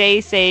and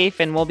stay safe,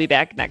 and we'll be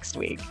back next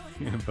week.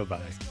 Bye-bye.